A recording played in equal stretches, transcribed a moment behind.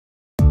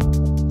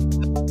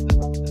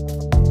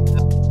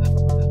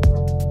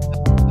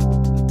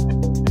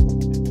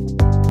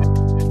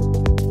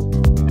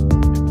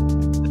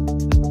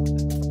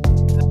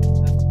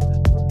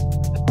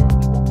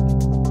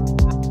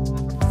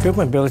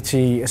Field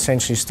mobility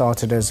essentially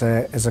started as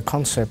a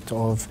concept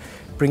of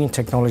bringing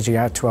technology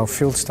out to our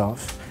field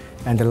staff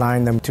and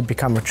allowing them to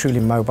become a truly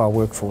mobile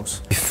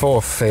workforce.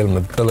 Before field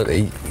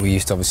mobility, we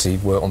used to obviously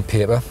work on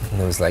paper, and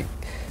there was like,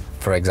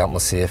 for example,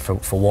 say for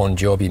one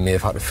job you may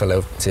have had to fill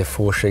out, say,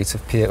 4 sheets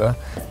of paper.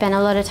 Spent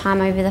a lot of time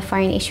over the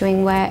phone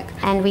issuing work,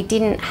 and we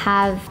didn't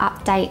have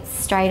updates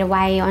straight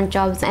away on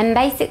jobs, and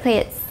basically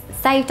it's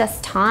saved us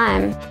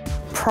time.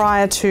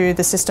 Prior to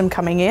the system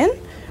coming in,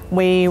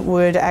 we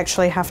would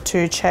actually have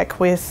to check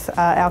with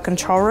our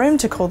control room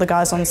to call the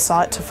guys on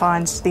site to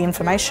find the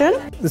information.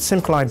 The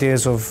simple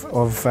ideas of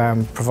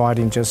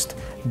providing just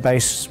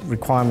base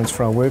requirements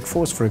for our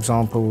workforce, for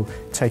example,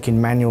 taking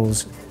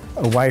manuals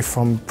away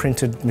from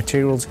printed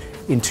materials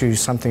into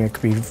something that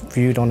could be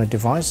viewed on a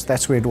device,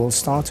 that's where it all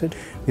started.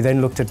 We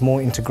then looked at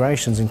more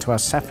integrations into our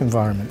SAP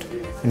environment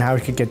and how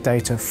we could get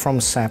data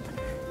from SAP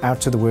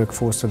out to the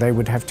workforce so they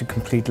would have to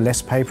complete less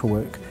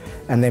paperwork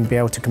and then be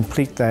able to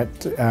complete that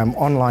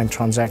online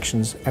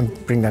transactions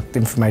and bring that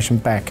information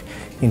back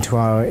into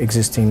our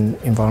existing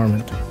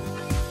environment.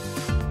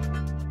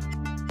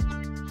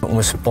 We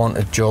respond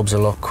to jobs a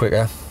lot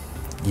quicker.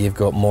 You've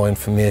got more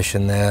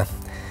information there.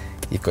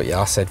 You've got your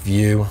asset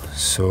view,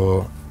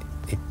 so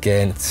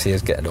again, it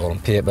saves getting it all on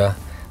paper.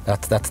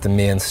 That's the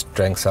main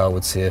strengths, I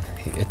would say.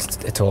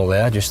 It's all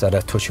there, just at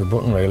a touch of a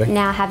button, really.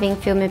 Now having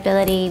field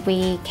mobility,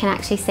 we can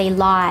actually see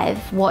live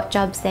what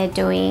jobs they're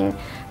doing,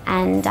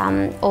 and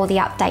all the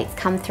updates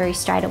come through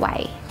straight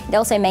away. It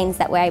also means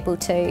that we're able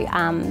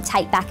to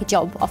take back a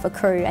job off a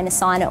crew and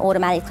assign it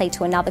automatically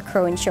to another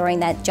crew,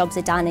 ensuring that jobs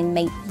are done and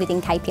meet within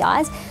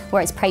KPIs,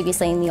 whereas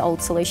previously in the old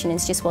solution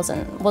it just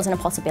wasn't a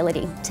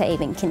possibility to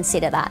even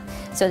consider that.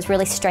 So it's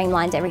really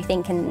streamlined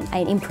everything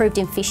and improved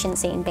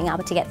efficiency in being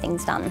able to get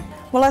things done.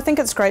 Well, I think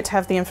it's great to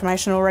have the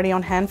information already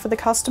on hand for the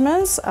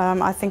customers.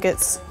 I think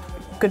it's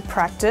good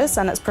practice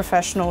and it's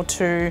professional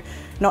to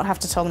not have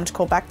to tell them to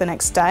call back the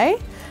next day.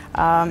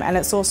 And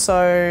it's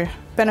also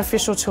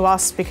beneficial to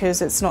us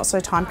because it's not so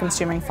time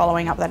consuming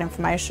following up that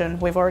information.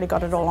 We've already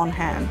got it all on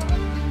hand.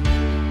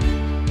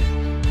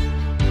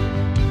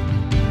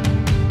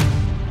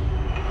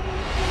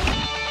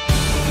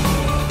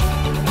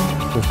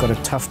 We've got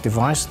a tough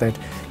device that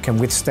can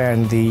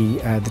withstand the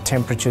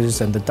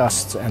temperatures and the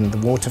dust and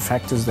the water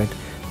factors that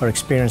are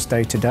experienced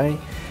day to day.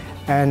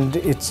 And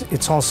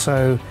it's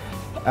also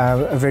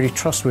a very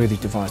trustworthy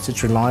device.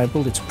 It's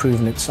reliable, it's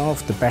proven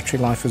itself, the battery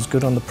life is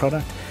good on the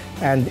product,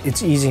 and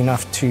it's easy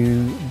enough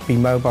to be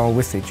mobile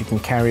with it. You can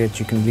carry it,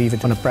 you can leave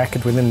it on a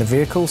bracket within the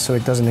vehicle so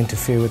it doesn't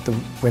interfere with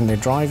when they're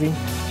driving.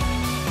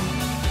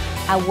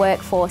 Our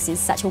workforce is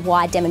such a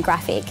wide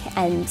demographic,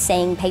 and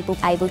seeing people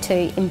able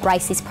to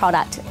embrace this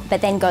product but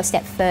then go a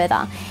step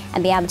further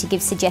and be able to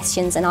give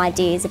suggestions and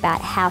ideas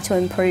about how to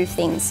improve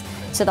things.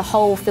 So the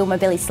whole field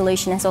mobility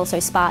solution has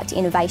also sparked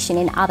innovation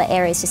in other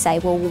areas to say,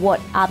 well,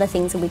 what other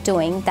things are we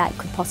doing that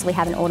could possibly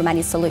have an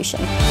automated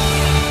solution?